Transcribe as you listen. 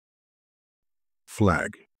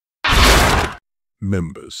Flag.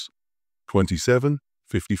 Members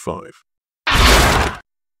 2755.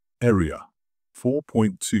 Area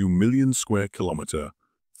 4.2 million square kilometer,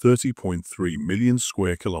 30.3 million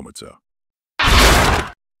square kilometer.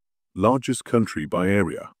 Largest country by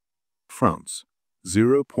area: France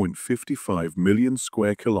 0.55 million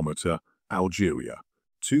square kilometer, Algeria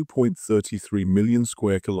 2.33 million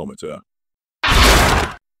square kilometer.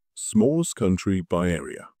 Smallest country by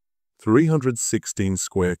area: 316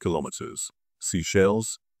 square kilometers,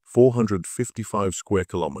 Seychelles 455 square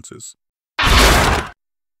kilometers.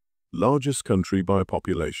 Largest country by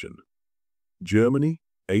population: Germany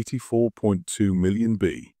 84.2 million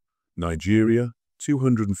b, Nigeria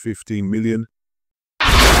 215 million.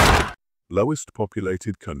 Lowest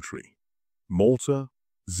populated country: Malta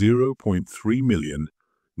 0.3 million,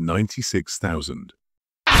 96,000.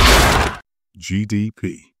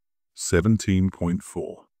 GDP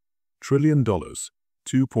 $17.4 trillion,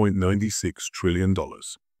 $2.96 trillion.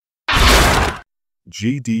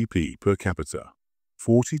 GDP per capita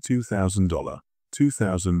 $42,000,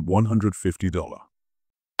 $2,150.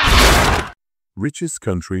 Richest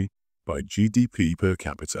country by GDP per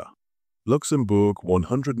capita: Luxembourg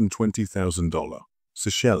 $120,000,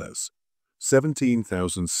 Seychelles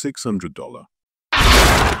 $17,600.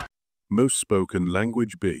 Most spoken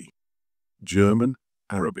language B: German,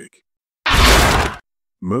 Arabic.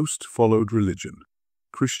 Most followed religion: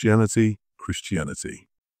 Christianity.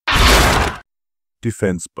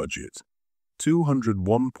 Defense budget: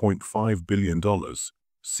 $201.5 billion,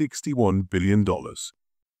 $61 billion.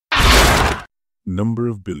 Number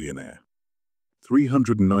of billionaire: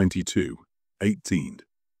 392, 18.